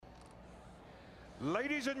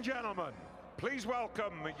Ladies and gentlemen, please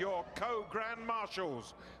welcome your co-grand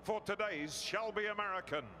marshals for today's Shelby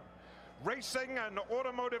American. Racing and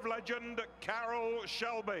automotive legend Carroll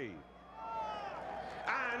Shelby.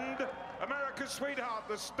 And America's sweetheart,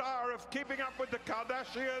 the star of Keeping Up with the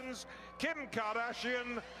Kardashians, Kim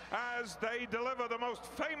Kardashian, as they deliver the most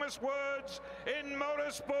famous words in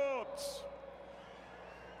motorsports.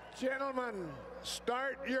 Gentlemen,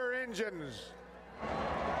 start your engines.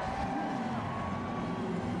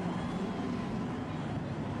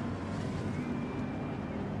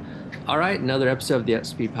 All right, another episode of the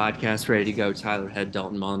Upspeed Podcast, ready to go. Tyler Head,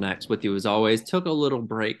 Dalton Molinax with you as always. Took a little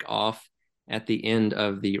break off at the end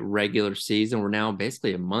of the regular season. We're now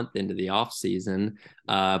basically a month into the off season.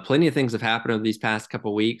 Plenty of things have happened over these past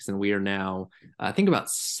couple of weeks, and we are now, I think, about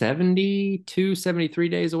 72, 73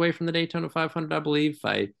 days away from the Daytona 500, I believe. If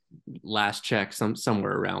I last checked,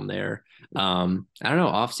 somewhere around there. I don't know.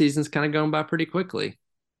 Off season's kind of going by pretty quickly.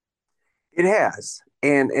 It has,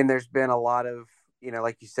 and there's been a lot of,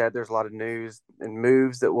 like you said, there's a lot of news and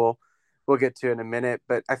moves that we'll get to in a minute.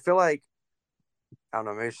 But I feel like, I don't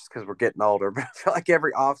know, maybe it's just because we're getting older, but I feel like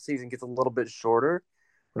every off season gets a little bit shorter.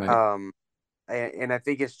 Right. And I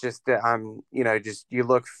think it's just that just you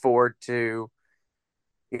look forward to,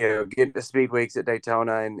 getting to speed weeks at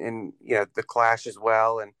Daytona and the Clash as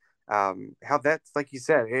well. And how that's, like you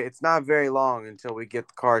said, it's not very long until we get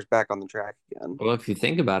the cars back on the track again. Well, if you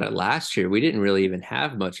think about it, last year we didn't really even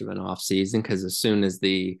have much of an off season because as soon as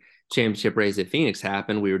the championship race at Phoenix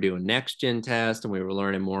happened, we were doing next gen tests and we were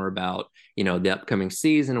learning more about, the upcoming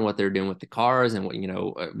season and what they're doing with the cars. And what,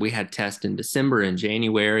 we had tests in December and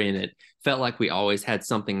January, and it felt like we always had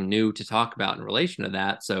something new to talk about in relation to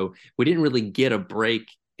that. So we didn't really get a break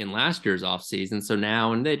in last year's off season. So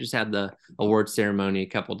now, and they just had the award ceremony a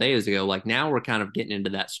couple of days ago, like now we're kind of getting into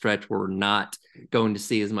that stretch where we're not going to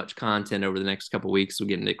see as much content over the next couple of weeks. We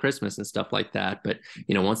get into Christmas and stuff like that. But,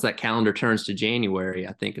 once that calendar turns to January,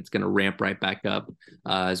 I think it's going to ramp right back up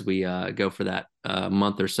as we go for that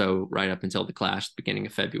month or so, right up until the Clash, beginning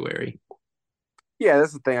of February. Yeah,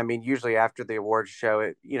 that's the thing. I mean, usually after the awards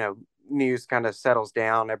show, news kind of settles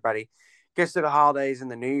down. Everybody gets to the holidays and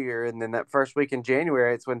the new year, and then that first week in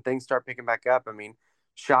January, it's when things start picking back up. I mean,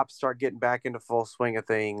 shops start getting back into full swing of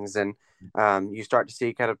things, and you start to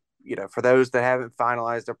see kind of, for those that haven't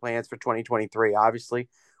finalized their plans for 2023, obviously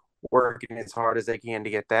working as hard as they can to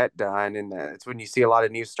get that done. And it's when you see a lot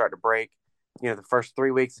of news start to break, the first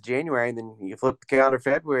 3 weeks of January, and then you flip the calendar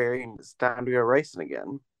February and it's time to go racing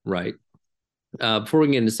again. Right. Before we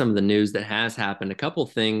get into some of the news that has happened, a couple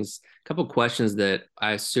questions that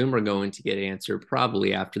I assume are going to get answered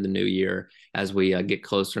probably after the new year as we get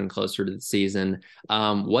closer and closer to the season.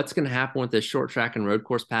 What's going to happen with the short track and road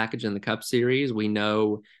course package in the Cup Series? We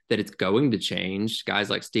know that it's going to change. Guys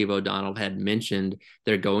like Steve O'Donnell had mentioned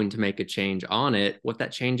they're going to make a change on it. What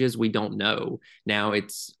that change is, we don't know. Now,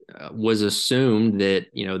 it's was assumed that,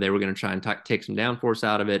 they were going to try and take some downforce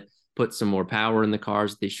out of it, put some more power in the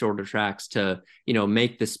cars, these shorter tracks to,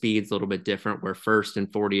 make the speeds a little bit different where first and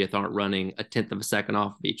 40th aren't running a tenth of a second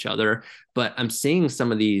off of each other. But I'm seeing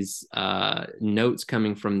some of these notes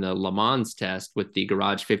coming from the Le Mans test with the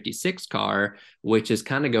Garage 56 car, which is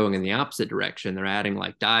kind of going in the opposite direction. They're adding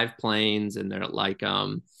like dive planes and they're like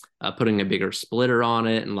putting a bigger splitter on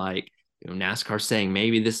it. And like, NASCAR saying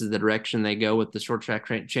maybe this is the direction they go with the short track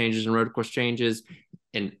changes and road course changes.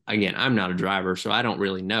 And again, I'm not a driver, so I don't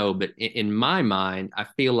really know. But in my mind, I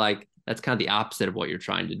feel like that's kind of the opposite of what you're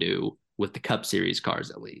trying to do with the Cup Series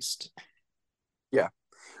cars, at least. Yeah.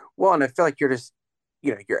 Well, and I feel like you're just,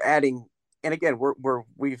 you're adding, and again,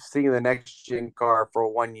 we've seen the next gen car for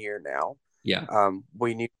 1 year now. Yeah.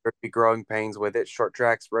 We need to be growing pains with it. Short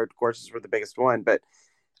tracks, road courses were the biggest one. But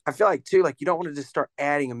I feel like, too, like you don't want to just start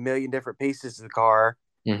adding a million different pieces to the car.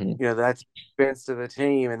 Mm-hmm. That's expense to the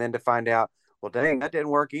team. And then to find out, well, dang, that didn't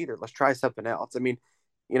work either. Let's try something else. I mean,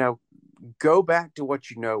 go back to what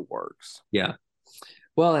works. Yeah.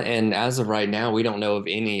 Well, and as of right now, we don't know of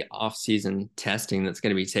any off-season testing that's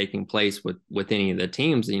going to be taking place with any of the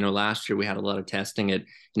teams. Last year we had a lot of testing at,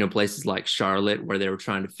 places like Charlotte where they were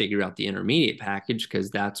trying to figure out the intermediate package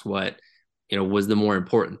because that's what, was the more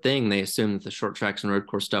important thing. They assumed that the short tracks and road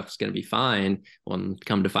course stuff is going to be fine. Well,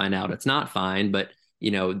 come to find out it's not fine, but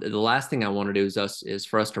the last thing I want to do is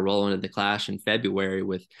for us to roll into the Clash in February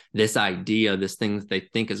with this idea, this thing that they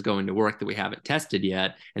think is going to work that we haven't tested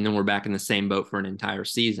yet. And then we're back in the same boat for an entire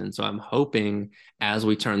season. So I'm hoping as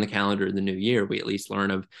we turn the calendar to the new year, we at least learn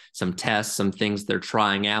of some tests, some things they're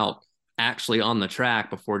trying out actually on the track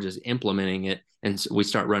before just implementing it. And so we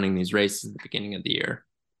start running these races at the beginning of the year.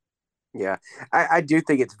 Yeah. I do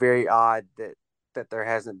think it's very odd that, that there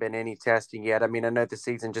hasn't been any testing yet. I mean, I know the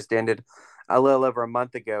season just ended a little over a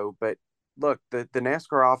month ago, but look, the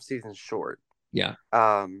NASCAR off season's short. Yeah.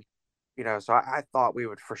 So I thought we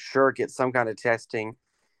would for sure get some kind of testing,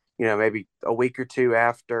 maybe a week or two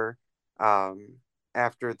um,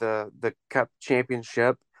 after the Cup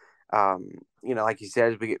championship. Like you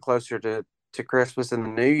said, as we get closer to Christmas and the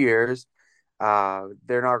New Year's,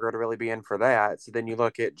 they're not going to really be in for that. So then you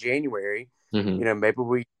look at January, Mm-hmm. maybe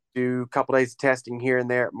we do a couple days of testing here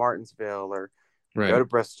and there at Martinsville, or go Right. to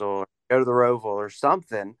Bristol, or go to the Roval or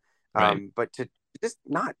something. Right. But to just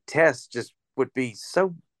not test just would be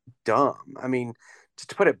so dumb. I mean, just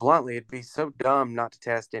to put it bluntly, it'd be so dumb not to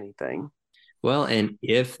test anything. Well, and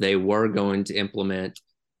if they were going to implement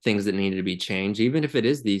things that needed to be changed, even if it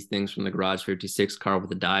is these things from the Garage 56 car with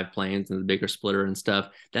the dive planes and the bigger splitter and stuff,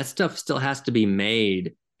 that stuff still has to be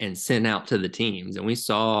made and sent out to the teams. And we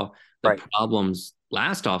saw the Right. problems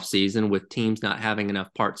last off season with teams not having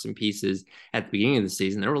enough parts and pieces at the beginning of the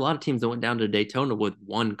season. There were a lot of teams that went down to Daytona with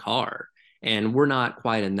one car. And we're not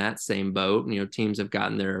quite in that same boat. Teams have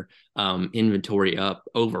gotten their inventory up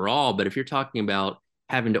overall. But if you're talking about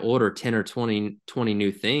having to order 10 or 20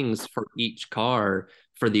 new things for each car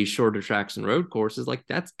for these shorter tracks and road courses, like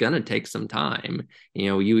that's going to take some time.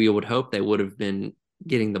 You would hope they would have been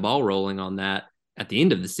getting the ball rolling on that at the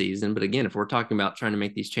end of the season. But again, if we're talking about trying to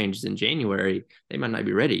make these changes in January, they might not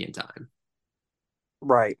be ready in time.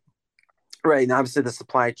 Right. Right. And obviously the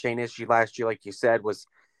supply chain issue last year, like you said, was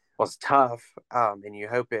tough. And you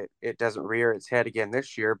hope it doesn't rear its head again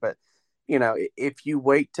this year. But if you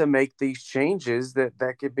wait to make these changes,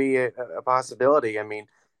 that could be a possibility. I mean,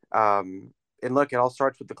 and look, it all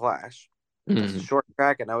starts with the Clash. It's a short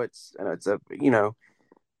track. I know it's a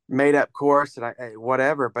made up course and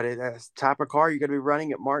whatever, but it's the type of car you're going to be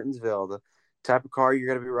running at Martinsville, the type of car you're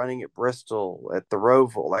going to be running at Bristol, at the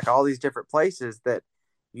Roval, like all these different places that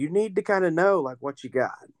you need to kind of know like what you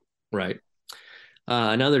got. Right.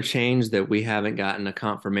 Another change that we haven't gotten a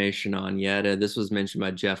confirmation on yet. This was mentioned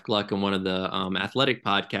by Jeff Gluck in one of the athletic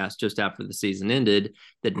podcasts just after the season ended,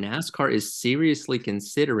 that NASCAR is seriously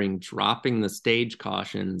considering dropping the stage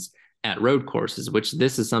cautions at road courses, which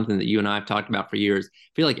this is something that you and I have talked about for years. I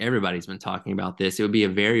feel like everybody's been talking about this. It would be a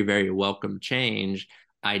very, very welcome change.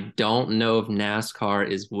 I don't know if NASCAR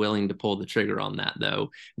is willing to pull the trigger on that, though,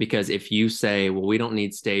 because if you say, well, we don't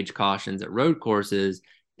need stage cautions at road courses,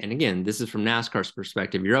 and again, this is from NASCAR's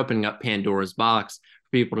perspective, you're opening up Pandora's box for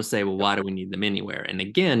people to say, well, why do we need them anywhere? And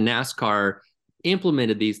again, NASCAR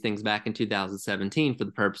implemented these things back in 2017 for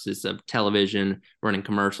the purposes of television, running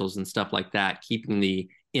commercials and stuff like that, keeping the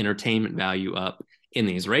entertainment value up in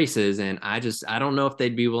these races. And I don't know if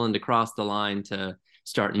they'd be willing to cross the line to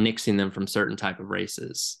start nixing them from certain type of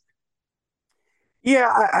races. Yeah,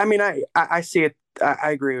 I mean, I see it.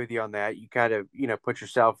 I agree with you on that. You kind of, put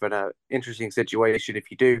yourself in a interesting situation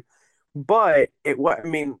if you do. But I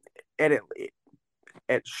mean, at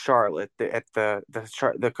at Charlotte, at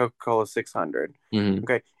the Coca-Cola 600, Mm-hmm.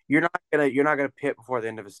 okay, you're not gonna pit before the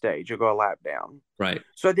end of a stage. You'll go a lap down. Right.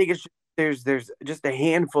 So I think there's just a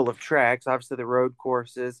handful of tracks, obviously the road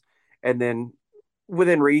courses, and then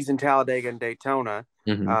within reason, Talladega and Daytona,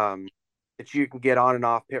 Mm-hmm. um, that you can get on and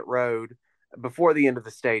off pit road before the end of the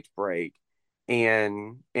stage break,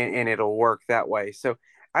 and it'll work that way. So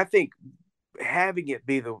I think having it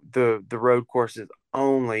be the road courses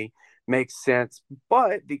only makes sense.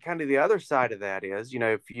 But the other side of that is,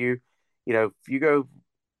 if you go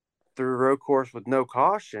through a road course with no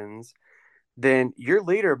cautions, then your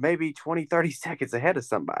leader may be 20, 30 seconds ahead of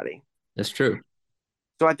somebody. That's true.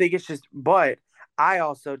 So I think it's just, but I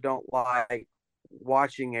also don't like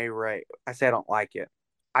watching a race. I say I don't like it.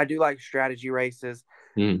 I do like strategy races,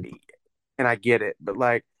 Mm. and I get it, but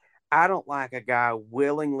like, I don't like a guy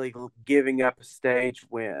willingly giving up a stage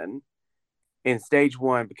win in stage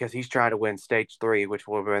one because he's trying to win stage three, which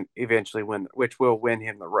will eventually which will win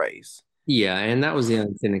him the race. Yeah, and that was the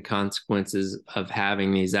unintended consequences of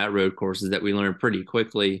having these at road courses that we learned pretty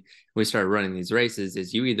quickly when we started running these races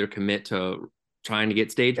is you either commit to trying to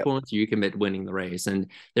get stage Yep. points or you commit winning the race. And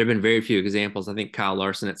there have been very few examples. I think Kyle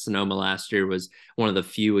Larson at Sonoma last year was one of the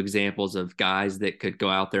few examples of guys that could go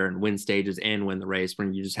out there and win stages and win the race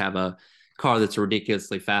when you just have a car that's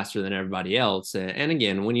ridiculously faster than everybody else. And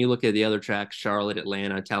again, when you look at the other tracks, Charlotte,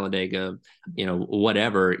 Atlanta, Talladega,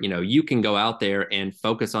 whatever, you can go out there and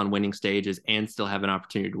focus on winning stages and still have an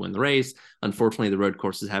opportunity to win the race. Unfortunately, the road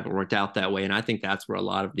courses haven't worked out that way. And I think that's where a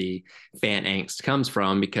lot of the fan angst comes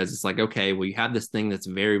from, because it's like, okay, well, you have this thing that's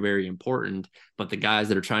very, very important, but the guys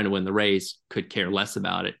that are trying to win the race could care less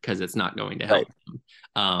about it because it's not going to help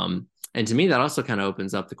them. And to me, that also kind of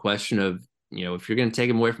opens up the question of, if you're going to take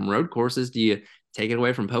them away from road courses, do take it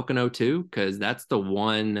away from Pocono too, because that's the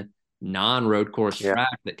one non-road course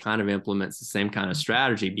track that kind of implements the same kind of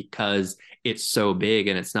strategy because it's so big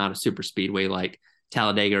and it's not a super speedway like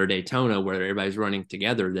Talladega or Daytona where everybody's running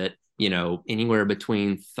together that, anywhere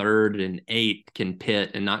between third and eighth can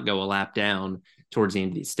pit and not go a lap down towards the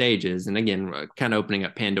end of these stages. And again, kind of opening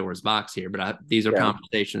up Pandora's box here, but these are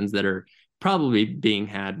conversations that are probably being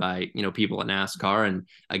had by, people at NASCAR. And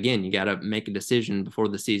again, you got to make a decision before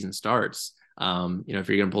the season starts, if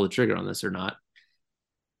you're going to pull the trigger on this or not.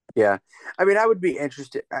 Yeah. I mean, I'd be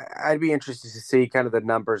interested to see kind of the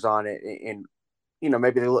numbers on it and,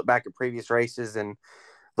 maybe they look back at previous races and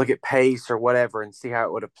look at pace or whatever and see how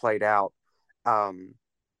it would have played out.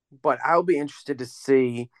 But I'll be interested to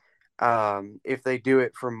see if they do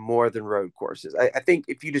it for more than road courses. I think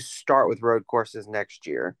if you just start with road courses next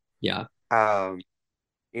year, you can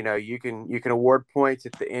award points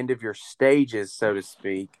at the end of your stages, so to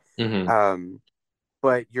speak.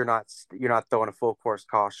 But you're not throwing a full course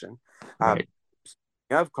caution. Right.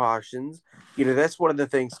 Of cautions, that's one of the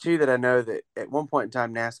things too that I know that at one point in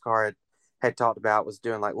time NASCAR had talked about was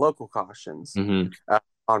doing like local cautions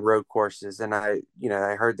on road courses, and I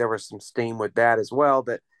heard there was some steam with that as well.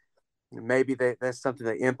 That maybe that's something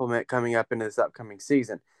they implement coming up into this upcoming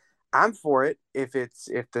season. I'm for it if the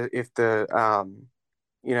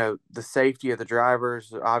the safety of the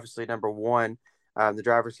drivers, obviously number one. The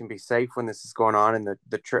drivers can be safe when this is going on, and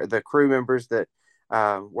the crew members that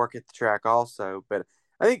work at the track also. But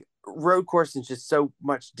I think road course is just so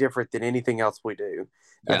much different than anything else we do.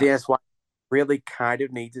 I think that's why it really kind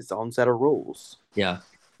of needs its own set of rules. Yeah.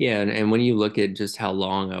 And when you look at just how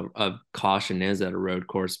long a caution is at a road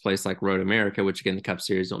course, place like Road America, which again, the Cup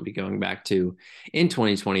Series won't be going back to in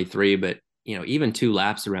 2023, but even 2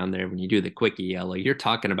 laps around there, when you do the quickie yellow, you're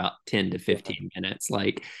talking about 10 to 15 minutes.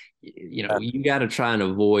 Like, you got to try and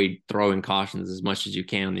avoid throwing cautions as much as you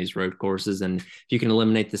can on these road courses. And if you can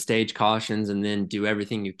eliminate the stage cautions and then do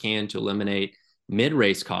everything you can to eliminate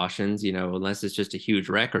mid-race cautions, unless it's just a huge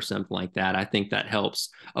wreck or something like that, I think that helps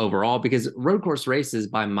overall because road course races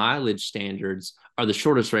by mileage standards are the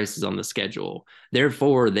shortest races on the schedule.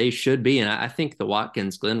 Therefore, they should be. And I think the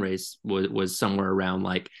Watkins Glen race was somewhere around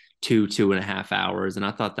like 2.5 hours. And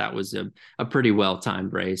I thought that was a pretty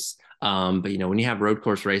well-timed race. But when you have road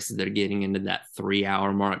course races that are getting into that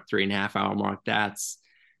 3-hour mark, 3.5 hour mark, that's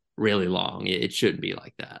really long. It shouldn't be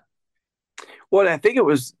like that. Well, I think it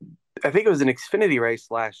was an Xfinity race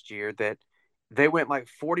last year that they went like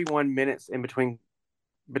 41 minutes in between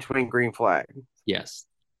green flag. Yes.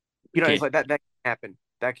 It's like that can't happen.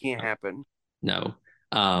 That can't happen. No.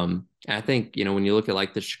 I think, when you look at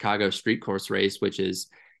like the Chicago street course race, which is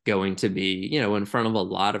going to be, in front of a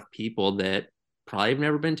lot of people that probably have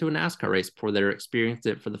never been to a NASCAR race before, they're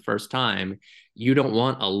experiencing it for the first time. You don't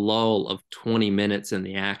want a lull of 20 minutes in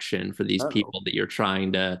the action for these people that you're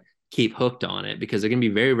trying to keep hooked on it, because they're going to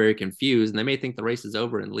be very, very confused and they may think the race is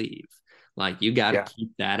over and leave. Like, you got to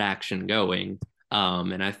keep that action going.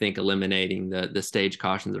 And I think eliminating the stage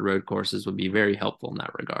cautions at road courses would be very helpful in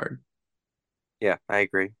that regard. Yeah, I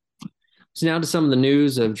agree. So now to some of the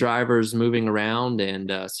news of drivers moving around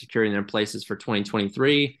and securing their places for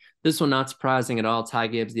 2023. This one, not surprising at all. Ty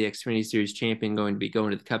Gibbs, the Xfinity Series champion, going to be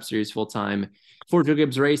going to the Cup Series full-time for Joe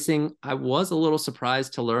Gibbs Racing. I was a little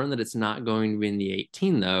surprised to learn that it's not going to be in the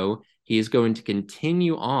 18, though. He is going to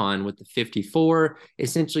continue on with the 54,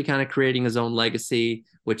 essentially kind of creating his own legacy,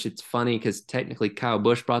 which it's funny because technically Kyle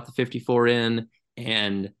Busch brought the 54 in,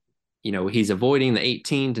 and he's avoiding the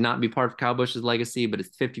 18 to not be part of Kyle Busch's legacy, but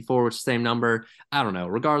it's 54, which is the same number. I don't know.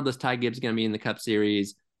 Regardless, Ty Gibbs is going to be in the Cup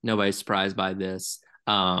Series. Nobody's surprised by this.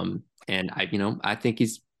 And I think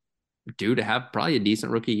he's due to have probably a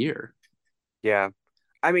decent rookie year. Yeah.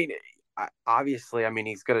 I mean, obviously,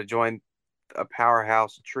 he's going to join a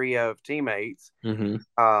powerhouse trio of teammates. So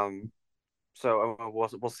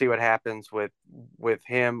we'll see what happens with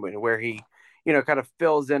him and where he, kind of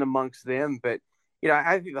fills in amongst them. But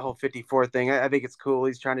I think the whole 54 thing, I think it's cool.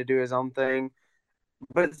 He's trying to do his own thing.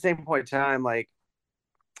 But at the same point in time, like,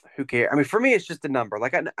 who cares? For me, it's just a number.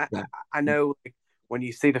 Like, I know, like, when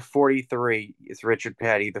you see the 43, it's Richard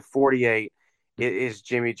Petty. The 48 is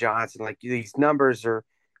Jimmy Johnson. Like, these numbers are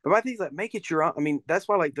 – but my thing's like, make it your own. That's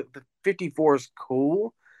why, like, the 54 is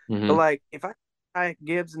cool. But, like, if I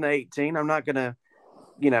Gibbs in the 18, I'm not going to,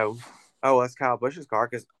 that's Kyle Busch's car,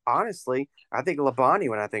 because honestly, I think Labonte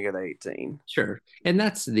when I think of the 18. Sure. And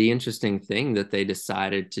that's the interesting thing, that they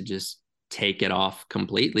decided to just take it off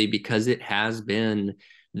completely, because it has been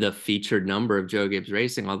the featured number of Joe Gibbs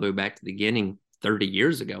Racing all the way back to the beginning 30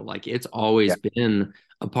 years ago. Like, it's always been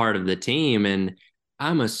a part of the team. And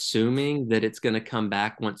I'm assuming that it's going to come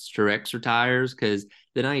back once Truex retires, because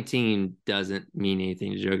the 19 doesn't mean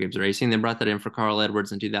anything to Joe Gibbs Racing. They brought that in for Carl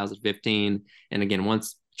Edwards in 2015. And again,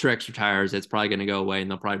 once Truex retires, it's probably going to go away and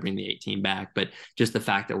they'll probably bring the 18 back. But just the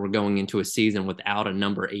fact that we're going into a season without a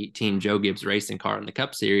number 18 Joe Gibbs Racing car in the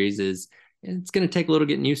Cup Series it's going to take a little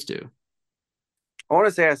getting used to. I want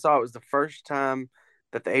to say I saw it was the first time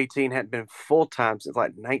that the 18 hadn't been full time since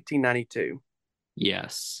like 1992.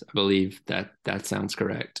 Yes, I believe that sounds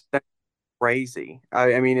correct. That's crazy.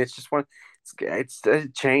 I mean, it's just one. It's a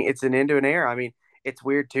change. It's an end to an era. I mean, it's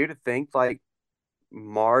weird too to think like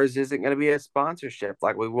Mars isn't going to be a sponsorship.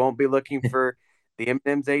 Like we won't be looking for the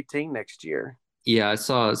M&M's 18 next year. Yeah, I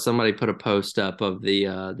saw somebody put a post up of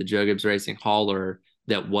the Joe Gibbs Racing hauler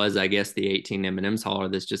that was, I guess, the 18 M&M's hauler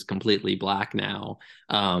that's just completely black now,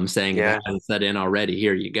 saying if Yeah. it hasn't set in already,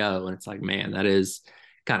 here you go. And it's like, man, that is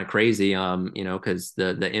kind of crazy, because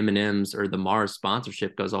the M&M's or the Mars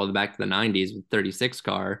sponsorship goes all the way back to the 90s with 36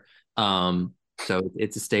 car. So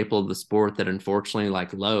it's a staple of the sport that unfortunately,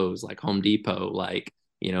 like Lowe's, like Home Depot, like,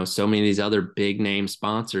 so many of these other big name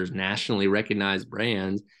sponsors, nationally recognized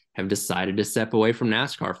brands, have decided to step away from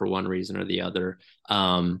NASCAR for one reason or the other.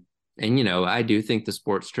 And I do think the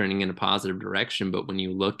sport's trending in a positive direction, but when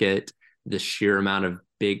you look at the sheer amount of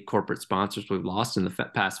big corporate sponsors we've lost in the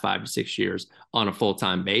past 5 to 6 years on a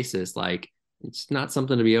full-time basis, like it's not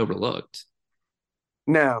something to be overlooked.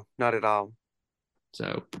 No, not at all.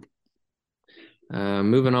 So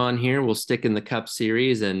moving on here, we'll stick in the Cup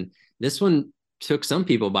Series, and this one took some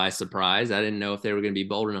people by surprise. I didn't know if they were going to be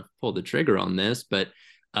bold enough to pull the trigger on this, but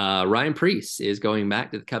Ryan Preece is going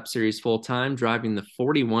back to the Cup Series full-time, driving the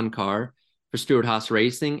 41 car for Stewart-Haas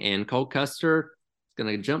Racing, and Cole Custer is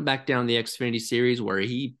going to jump back down the Xfinity Series where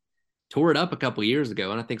he tore it up a couple years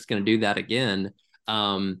ago, and I think it's going to do that again.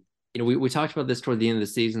 We talked about this toward the end of the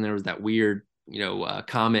season. There was that weird,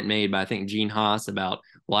 comment made by, I think, Gene Haas about,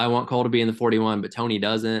 well, I want Cole to be in the 41, but Tony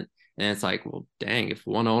doesn't. And it's like, well, dang, if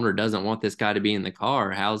one owner doesn't want this guy to be in the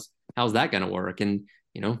car, how's that going to work? And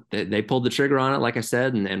they pulled the trigger on it, like I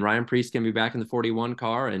said, and Ryan Preece can be back in the 41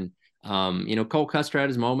 car. And, Cole Custer had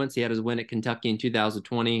his moments. He had his win at Kentucky in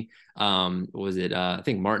 2020. I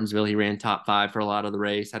think Martinsville, he ran top 5 for a lot of the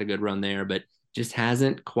race, had a good run there, but just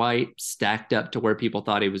hasn't quite stacked up to where people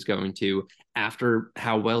thought he was going to after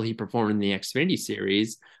how well he performed in the Xfinity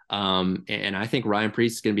Series. And I think Ryan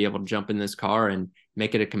Preece is going to be able to jump in this car and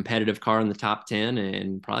make it a competitive car in the top 10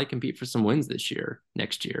 and probably compete for some wins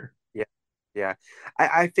next year. Yeah.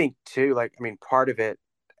 I think too, part of it,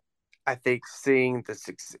 I think seeing the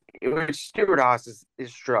success, Stewart Haas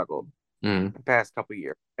is struggled the past couple of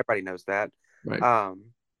years. Everybody knows that. Right.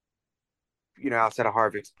 Outside of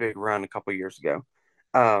Harvick's big run a couple of years ago.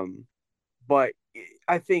 But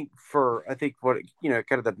I think what, kind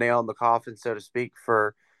of the nail in the coffin, so to speak,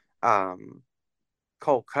 for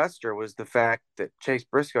Cole Custer was the fact that Chase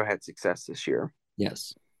Briscoe had success this year.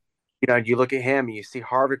 Yes. You look at him and you see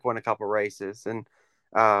Harvick won a couple races, and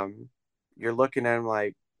you're looking at him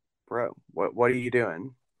like, bro, what are you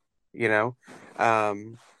doing? So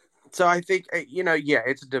I think,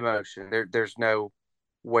 it's a demotion. There's no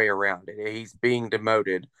way around it. He's being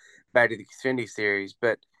demoted back to the Xfinity Series.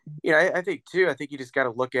 But, I think you just got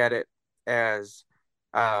to look at it as,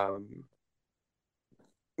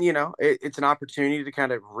 it's an opportunity to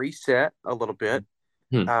kind of reset a little bit.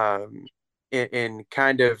 And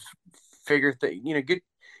kind of figure things,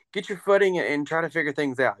 get your footing and try to figure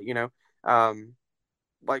things out,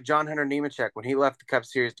 like John Hunter Nemechek, when he left the Cup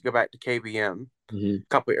Series to go back to KBM I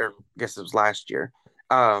guess it was last year.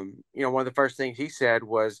 One of the first things he said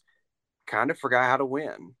was kind of forgot how to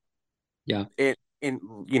win. Yeah. And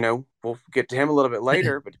we'll get to him a little bit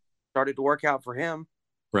later, but it started to work out for him.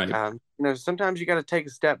 Right. Sometimes you got to take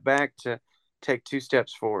a step back to take 2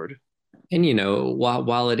 steps forward. And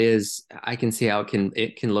while it is, I can see how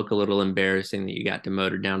it can look a little embarrassing that you got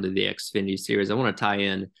demoted down to the Xfinity Series. I want to tie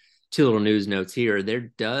in 2 little news notes here.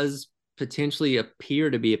 There does potentially appear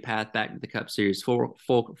to be a path back to the Cup Series for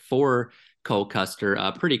Cole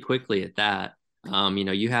Custer pretty quickly at that.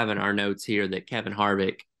 You have in our notes here that Kevin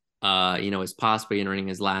Harvick, is possibly entering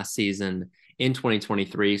his last season in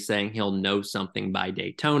 2023, saying he'll know something by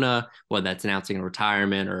Daytona, whether that's announcing a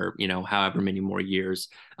retirement or, however many more years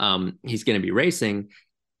he's going to be racing.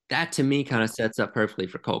 That to me kind of sets up perfectly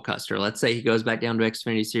for Cole Custer. Let's say he goes back down to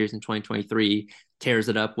Xfinity Series in 2023, tears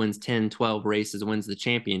it up, wins 10, 12 races, wins the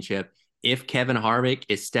championship. If Kevin Harvick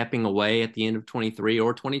is stepping away at the end of 23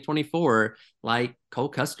 or 2024, like Cole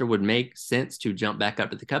Custer would make sense to jump back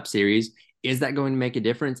up to the Cup Series. Is that going to make a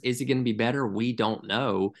difference? Is he going to be better? We don't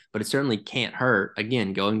know, but it certainly can't hurt.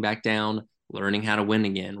 Again, going back down, learning how to win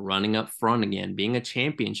again, running up front again, being a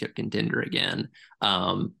championship contender again.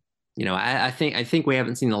 I think we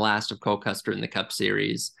haven't seen the last of Cole Custer in the Cup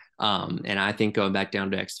Series. And I think going back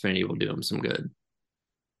down to Xfinity will do him some good.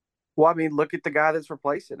 Well, I mean, look at the guy that's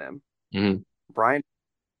replacing him, Mm-hmm. Brian.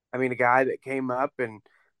 I mean, a guy that came up and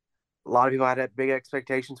a lot of people had big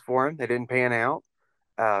expectations for him. They didn't pan out.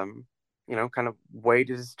 Kind of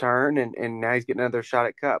waited his turn, and now he's getting another shot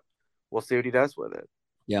at Cup. We'll see what he does with it.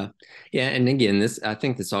 Yeah. Yeah. And again, I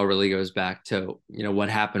think this all really goes back to, what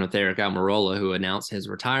happened with Eric Almirola, who announced his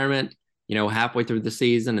retirement, halfway through the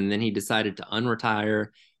season. And then he decided to unretire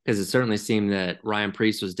because it certainly seemed that Ryan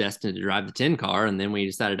Preece was destined to drive the 10 car. And then when he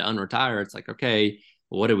decided to unretire, it's like, okay,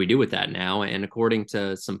 well, what do we do with that now? And according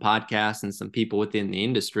to some podcasts and some people within the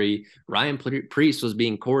industry, Ryan Preece was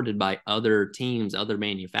being courted by other teams, other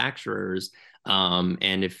manufacturers.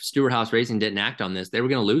 And if Stewart House Racing didn't act on this, they were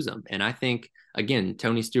going to lose him. And I think, again,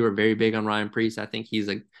 Tony Stewart, very big on Ryan Preece. I think he's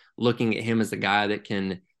looking at him as a guy that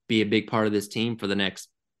can be a big part of this team for the next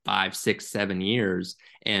 5, 6, 7 years.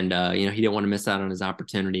 And, he didn't want to miss out on his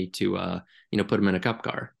opportunity to, put him in a Cup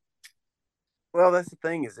car. Well, that's the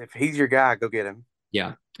thing is if he's your guy, go get him.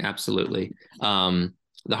 Yeah, absolutely. The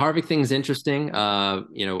Harvick thing is interesting.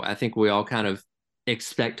 I think we all kind of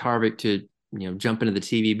expect Harvick to, jump into the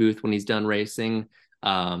TV booth when he's done racing.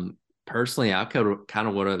 Personally, I kind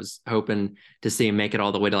of what I was hoping to see him make it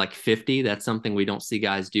all the way to like 50. That's something we don't see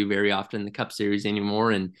guys do very often in the Cup Series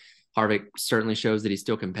anymore. And Harvick certainly shows that he's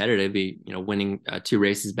still competitive. He, winning 2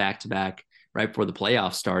 races back to back right before the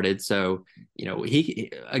playoffs started. So,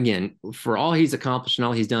 he, again, for all he's accomplished and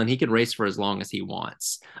all he's done, he can race for as long as he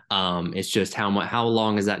wants. It's just how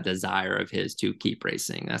long is that desire of his to keep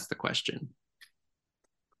racing? That's the question.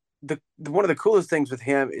 One of the coolest things with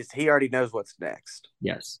him is he already knows what's next.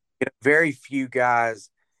 Yes. Very few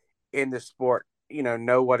guys in the sport,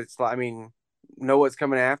 know what it's like. I mean, know what's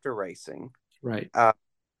coming after racing. Right.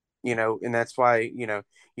 And that's why,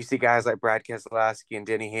 you see guys like Brad Keselowski and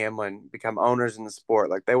Denny Hamlin become owners in the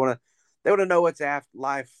sport. Like they want to know what's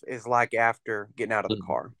life is like after getting out of the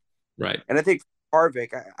car. Right. And I think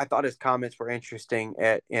Harvick, I thought his comments were interesting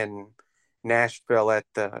in Nashville at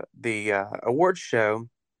the awards show.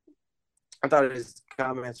 I thought his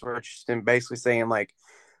comments were interesting, basically saying like,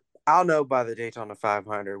 I'll know by the Daytona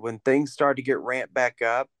 500 when things start to get ramped back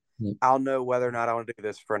up. I'll know whether or not I want to do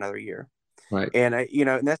this for another year. Right. And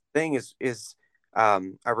and that thing is I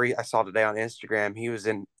saw today on Instagram he was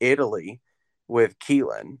in Italy with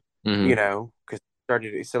Keelan, because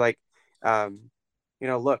started to so like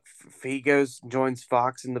look, if he joins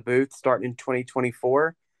Fox in the booth starting in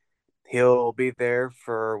 2024, he'll be there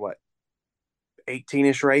for what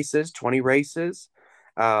 18-ish races, 20 races,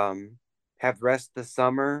 have the rest of the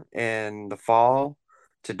summer and the fall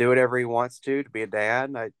to do whatever he wants to be a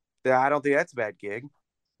dad. I don't think that's a bad gig.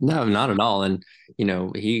 No, not at all. And,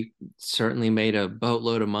 he certainly made a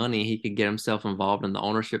boatload of money. He could get himself involved in the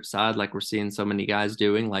ownership side like we're seeing so many guys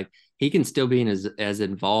doing. Like he can still be as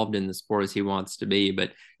involved in the sport as he wants to be.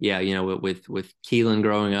 But yeah, with Keelan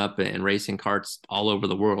growing up and racing karts all over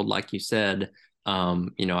the world, like you said,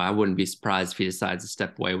 I wouldn't be surprised if he decides to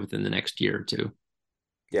step away within the next year or two.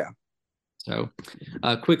 Yeah. So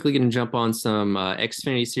quickly going to jump on some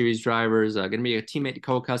Xfinity Series drivers. Going to be a teammate to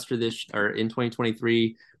Cole Custer in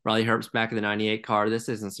 2023. Riley Herbst back in the 98 car. This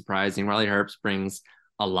isn't surprising. Riley Herbst brings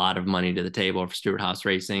a lot of money to the table for Stewart House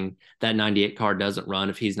Racing. That 98 car doesn't run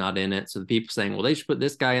if he's not in it. So the people saying, well, they should put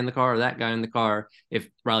this guy in the car or that guy in the car. If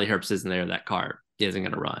Riley Herbst isn't there, that car isn't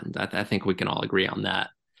going to run. I think we can all agree on that.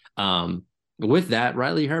 With that,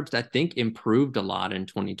 Riley Herbst, I think, improved a lot in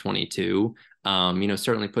 2022.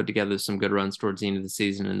 Certainly put together some good runs towards the end of the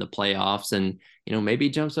season in the playoffs, and maybe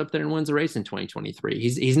he jumps up there and wins a race in 2023.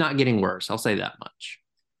 He's not getting worse. I'll say that much.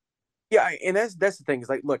 Yeah, and that's the thing is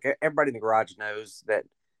like, look, everybody in the garage knows that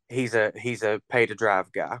he's a pay to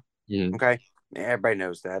drive guy. Mm-hmm. Okay, everybody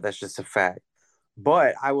knows that. That's just a fact.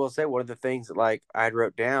 But I will say one of the things that like I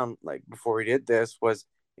wrote down like before we did this was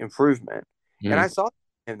improvement, and I saw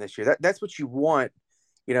him this year. That's what you want.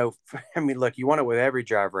 I mean, look, you want it with every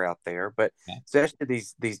driver out there, but especially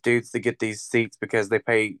these dudes that get these seats because they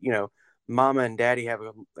pay, mama and daddy have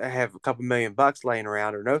a couple $1,000,000 laying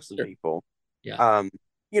around or know some people. Yeah.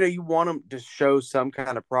 You want them to show some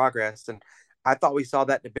kind of progress. And I thought we saw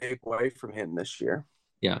that in a big way from him this year.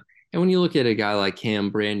 Yeah. And when you look at a guy like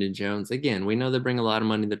him, Brandon Jones, again, we know they bring a lot of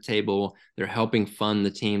money to the table. They're helping fund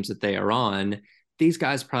the teams that they are on. These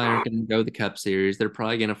guys probably aren't going to go the Cup Series. They're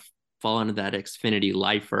probably going to fall into that Xfinity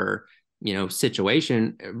lifer.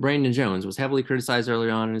 situation. Brandon Jones was heavily criticized early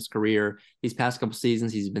on in his career. These past couple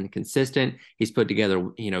seasons, he's been consistent. He's put together,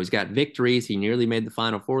 he's got victories. He nearly made the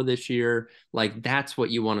Final Four this year. Like, that's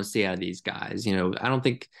what you want to see out of these guys. I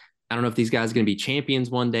don't know if these guys are going to be champions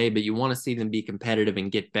one day, but you want to see them be competitive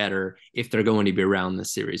and get better if they're going to be around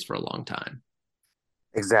this series for a long time.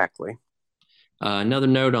 Exactly. Another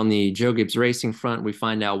note on the Joe Gibbs Racing front, we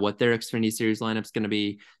find out what their Xfinity Series lineup is going to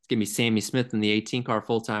be. It's going to be Sammy Smith in the 18 car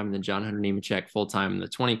full time, and then John Hunter Nemechek full time in the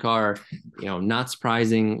 20 car. Not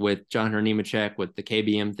surprising with John Hunter Nemechek with the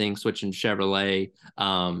KBM thing switching to Chevrolet.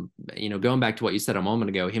 Going back to what you said a moment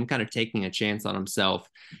ago, him kind of taking a chance on himself,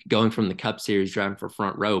 going from the Cup Series driving for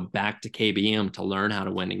Front Row back to KBM to learn how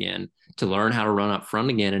to win again, to learn how to run up front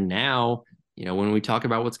again. And now, when we talk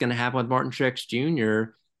about what's going to happen with Martin Truex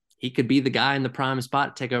Jr., he could be the guy in the prime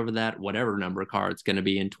spot to take over that whatever number of car it's going to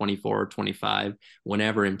be in 24 or 25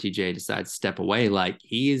 whenever MTJ decides to step away. Like,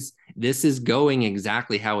 this is going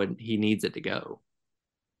exactly how he needs it to go.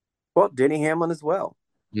 Well, Denny Hamlin as well.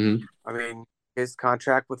 Mm-hmm. I mean, his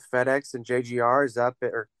contract with FedEx and JGR is up,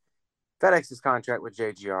 or FedEx's contract with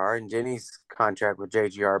JGR and Denny's contract with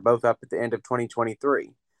JGR are both up at the end of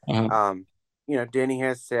 2023. Uh-huh. Denny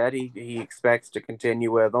has said he expects to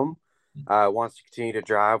continue with them. Wants to continue to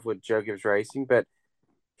drive with Joe Gibbs Racing, but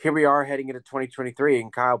here we are heading into 2023,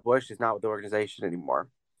 and Kyle Busch is not with the organization anymore.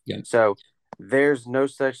 Yeah. So there's no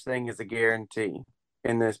such thing as a guarantee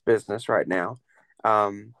in this business right now.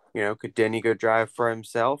 Could Denny go drive for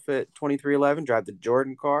himself at 2311, drive the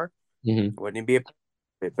Jordan car? Mm-hmm. Wouldn't he be a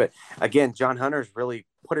bit? But again, John Hunter's really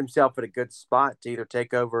put himself at a good spot to either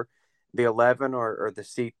take over the 11 or the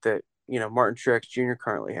seat that Martin Truex Jr.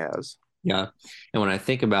 currently has. Yeah. And when I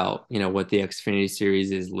think about, what the Xfinity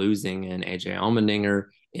Series is losing in AJ Allmendinger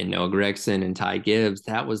and Noah Gragson and Ty Gibbs,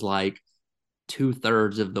 that was like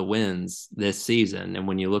 2/3 of the wins this season. And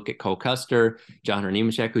when you look at Cole Custer, John Hunter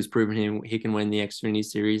Nemechek, who's proven he can win the Xfinity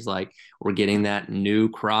Series, like, we're getting that new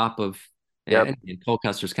crop of, and Cole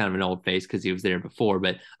Custer's kind of an old face because he was there before,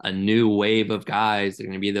 but a new wave of guys that are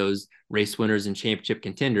going to be those race winners and championship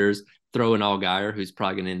contenders. Throw in Allgaier, who's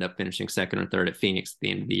probably going to end up finishing second or third at Phoenix at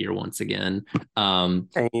the end of the year once again.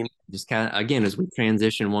 Just kind of, again, as we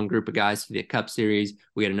transition one group of guys to the Cup Series,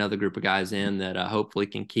 we get another group of guys in that hopefully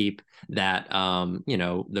can keep that,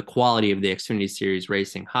 the quality of the Xfinity Series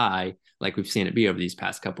racing high, like we've seen it be over these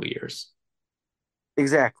past couple of years.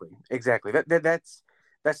 Exactly.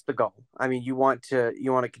 That's the goal. I mean, you want to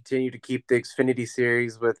continue to keep the Xfinity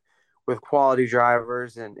Series with quality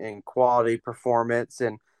drivers and quality performance,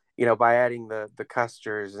 and by adding the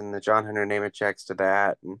Custers and the John Hunter Nemecheks to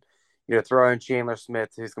that, and throw in Chandler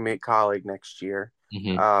Smith, who's going to be a colleague next year.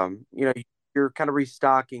 Mm-hmm. You're kind of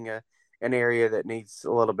restocking an area that needs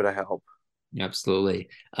a little bit of help. Absolutely.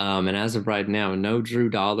 And as of right now, no Drew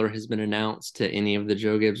Dollar has been announced to any of the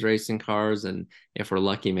Joe Gibbs Racing cars, and if we're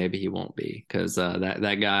lucky, maybe he won't be, because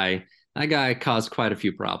that guy caused quite a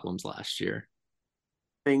few problems last year.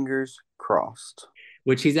 Fingers crossed.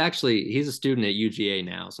 Which he's a student at UGA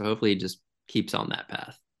now, so hopefully he just keeps on that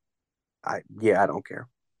path. I don't care.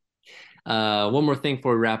 One more thing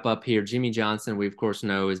before we wrap up here. Jimmy Johnson, we of course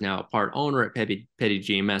know, is now a part owner at Petty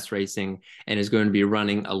GMS Racing and is going to be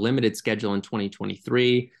running a limited schedule in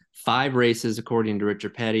 2023. 5 races, according to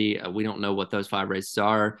Richard Petty. We don't know what those 5 races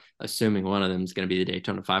are, assuming one of them is going to be the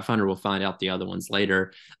Daytona 500. We'll find out the other ones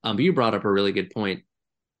later. But you brought up a really good point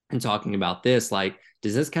in talking about this. Like,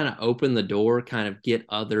 does this kind of open the door, kind of get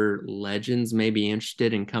other legends maybe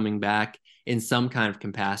interested in coming back in some kind of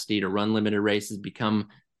capacity to run limited races, become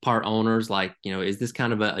part owners? Like, is this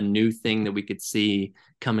kind of a new thing that we could see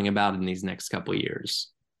coming about in these next couple of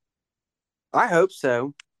years? I hope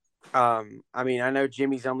so. I mean, I know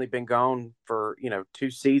Jimmy's only been gone for 2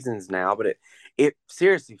 seasons now, but it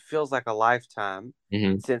seriously feels like a lifetime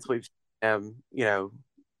since we've seen him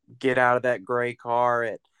get out of that gray car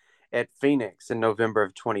at Phoenix in November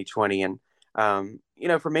of 2020. And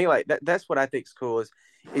for me, like that's what I think is cool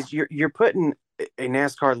is you're putting a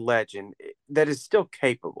NASCAR legend that is still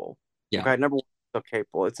capable. Yeah. Okay, number one, still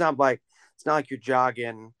capable. It's not like you're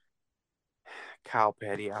jogging Kyle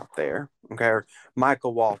Petty out there, okay, or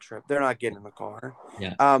Michael Waltrip. They're not getting in the car.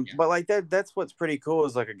 Yeah. But like that's what's pretty cool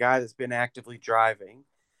is like a guy that's been actively driving,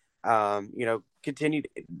 continue to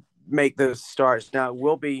make those starts. Now it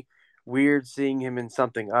will be weird seeing him in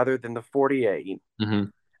something other than the 48. Mm-hmm.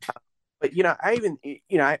 But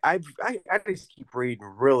I just keep reading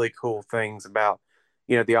really cool things about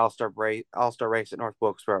the All-Star race at North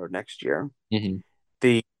Wilkesboro next year. Mm-hmm.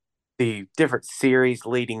 The different series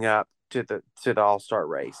leading up to the All-Star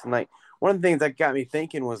race. And like one of the things that got me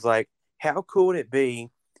thinking was like, how cool would it be,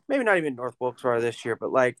 maybe not even North Wilkesboro this year,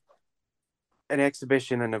 but like an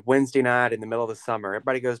exhibition on a Wednesday night in the middle of the summer.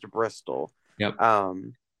 Everybody goes to Bristol, Yep.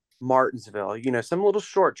 Martinsville, some little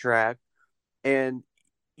short track, and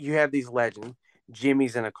you have these legends.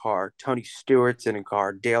 Jimmy's in a car, Tony Stewart's in a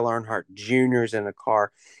car, Dale Earnhardt Jr.'s in a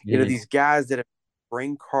car. These guys that have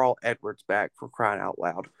bring Carl Edwards back, for crying out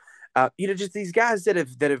loud. Just these guys that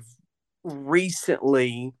have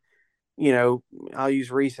recently, I'll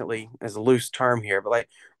use recently as a loose term here, but like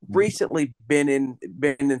recently been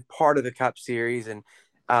in part of the Cup Series, and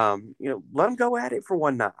let them go at it for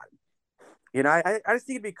one night. I just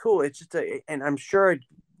think it'd be cool. It's just and I'm sure it'd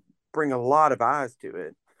bring a lot of eyes to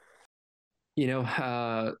it.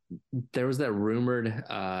 There was that rumored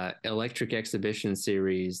electric exhibition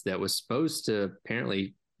series that was supposed to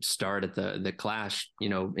apparently start at the Clash,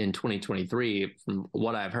 in 2023. From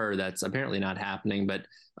what I've heard, that's apparently not happening, but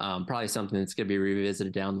probably something that's going to be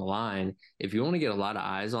revisited down the line. If you want to get a lot of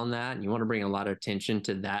eyes on that and you want to bring a lot of attention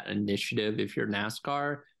to that initiative, if you're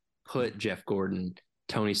NASCAR, put Jeff Gordon,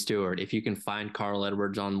 Tony Stewart. If you can find Carl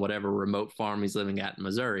Edwards on whatever remote farm he's living at in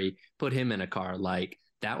Missouri, put him in a car. Like,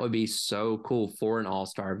 that would be so cool for an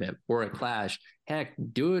all-star event, for a Clash. Heck,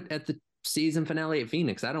 do it at the season finale at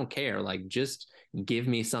Phoenix. I don't care. Like, just give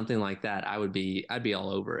me something like that. I'd be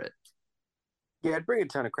all over it. Yeah, it'd bring a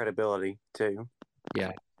ton of credibility too.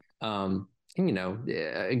 Yeah. Again,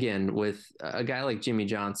 with a guy like Jimmy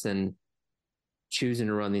Johnson choosing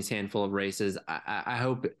to run these handful of races,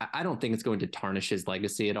 I don't think it's going to tarnish his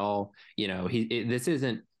legacy at all. This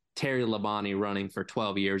isn't Terry Labonte running for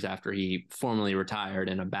 12 years after he formally retired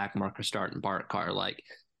in a backmarker start and BART car. Like,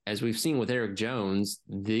 as we've seen with Eric Jones,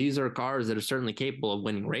 these are cars that are certainly capable of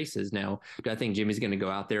winning races. Now, do I think Jimmy's going to go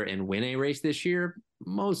out there and win a race this year?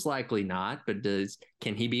 Most likely not, but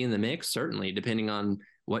can he be in the mix? Certainly, depending on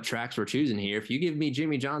what tracks we're choosing here. If you give me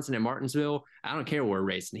Jimmy Johnson at Martinsville, I don't care where we're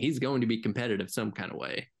racing. He's going to be competitive some kind of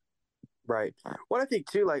way. Right. What I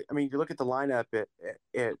think too, you look at the lineup at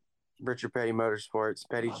Richard Petty Motorsports,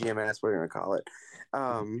 Petty GMS, what are you going to call it?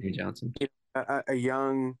 Jimmy Johnson. A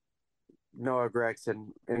young Noah Gragson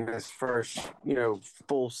in his first,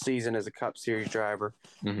 full season as a Cup Series driver.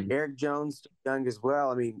 Mm-hmm. Eric Jones, young as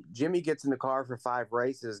well. I mean, Jimmy gets in the car for 5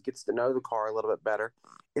 races, gets to know the car a little bit better.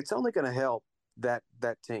 It's only going to help that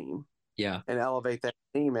team. Yeah. And elevate that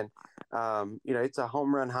team. And, it's a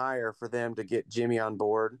home run hire for them to get Jimmy on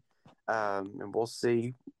board. And we'll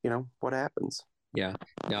see, what happens. Yeah.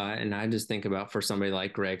 No, and I just think about, for somebody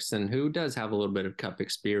like Gregson, who does have a little bit of Cup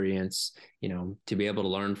experience, to be able to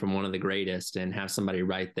learn from one of the greatest and have somebody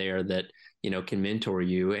right there that, can mentor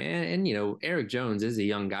you. And Eric Jones is a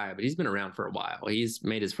young guy, but he's been around for a while. He's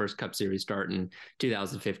made his first Cup Series start in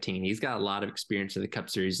 2015. He's got a lot of experience at the Cup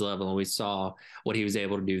Series level, and we saw what he was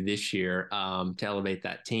able to do this year to elevate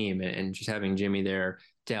that team, and just having Jimmy there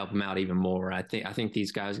to help him out even more. I think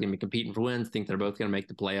these guys are going to be competing for wins. I think they're both going to make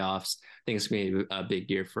the playoffs. I think it's going to be a big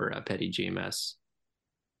year for Petty GMS.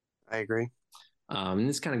 I agree. And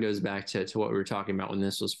this kind of goes back to what we were talking about when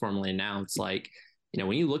this was formally announced. Like,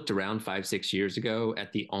 when you looked around 5-6 years ago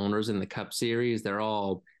at the owners in the Cup Series, they're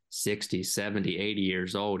all 60, 70, 80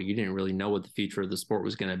 years old. You didn't really know what the future of the sport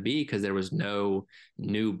was going to be because there was no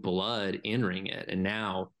new blood entering it. And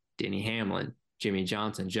now Denny Hamlin, Jimmy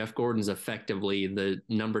Johnson, Jeff Gordon's effectively the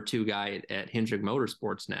number 2 guy at Hendrick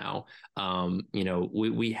Motorsports now.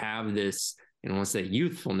 We have this, I don't want to say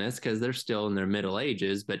youthfulness because they're still in their middle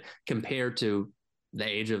ages, but compared to the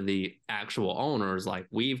age of the actual owners, like,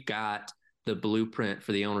 we've got the blueprint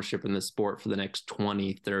for the ownership in the sport for the next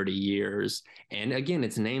 20, 30 years. And again,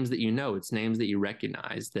 it's names that it's names that you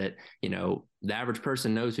recognize, that, the average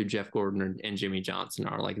person knows who Jeff Gordon and Jimmy Johnson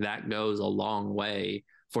are. Like, that goes a long way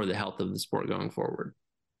for the health of the sport going forward.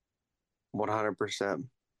 100%.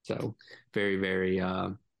 So very, very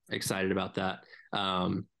excited about that.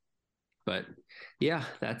 But yeah,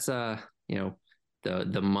 that's the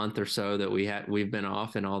month or so that we've been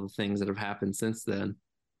off, and all the things that have happened since then.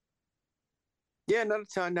 Yeah, not a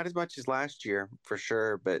ton, not as much as last year for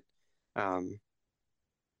sure, but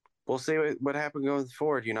we'll see what happens going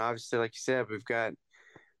forward. Obviously, like you said, we've got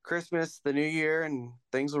Christmas, the New Year, and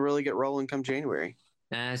things will really get rolling come January.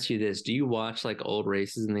 I ask you this: do you watch like old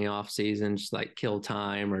races in the off season, just like kill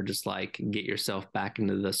time, or just like get yourself back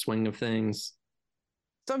into the swing of things?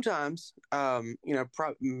 Sometimes,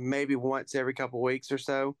 maybe once every couple of weeks or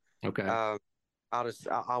so. Okay.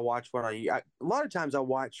 I'll watch what a lot of times I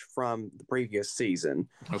watch from the previous season.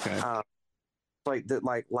 Okay. I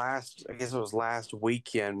guess it was last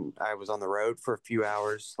weekend, I was on the road for a few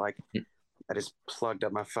hours. Like, I just plugged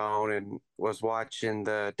up my phone and was watching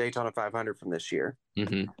the Daytona 500 from this year.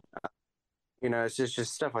 Mm-hmm. It's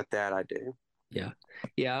just stuff like that I do. Yeah.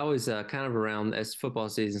 Yeah. I always kind of around as football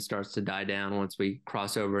season starts to die down once we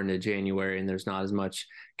cross over into January and there's not as much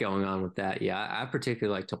going on with that. Yeah. I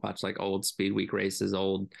particularly like to watch like old speed week races,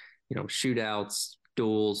 old, shootouts,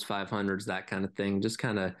 duels, 500s, that kind of thing. Just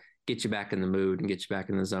kind of get you back in the mood and get you back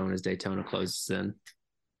in the zone as Daytona closes in.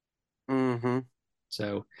 Mm-hmm.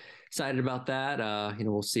 So excited about that.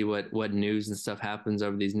 We'll see what news and stuff happens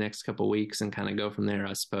over these next couple of weeks and kind of go from there,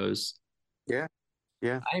 I suppose. Yeah.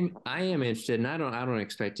 Yeah. I am interested, and I don't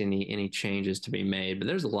expect any changes to be made, but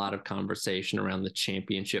there's a lot of conversation around the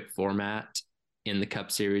championship format in the Cup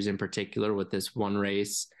Series in particular with this one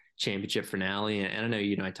race championship finale. And I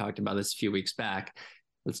know I talked about this a few weeks back.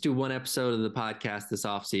 Let's do one episode of the podcast this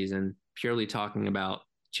offseason purely talking about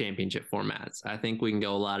championship formats. I think we can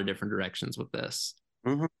go a lot of different directions with this.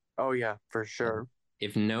 Mm-hmm. Oh yeah, for sure.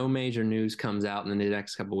 If no major news comes out in the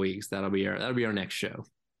next couple of weeks, that'll be our next show.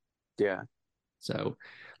 Yeah. So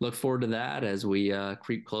look forward to that as we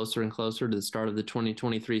creep closer and closer to the start of the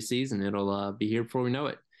 2023 season. It'll be here before we know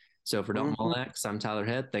it. So for Dalton Molex, I'm Tyler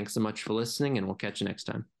Head. Thanks so much for listening, and we'll catch you next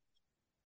time.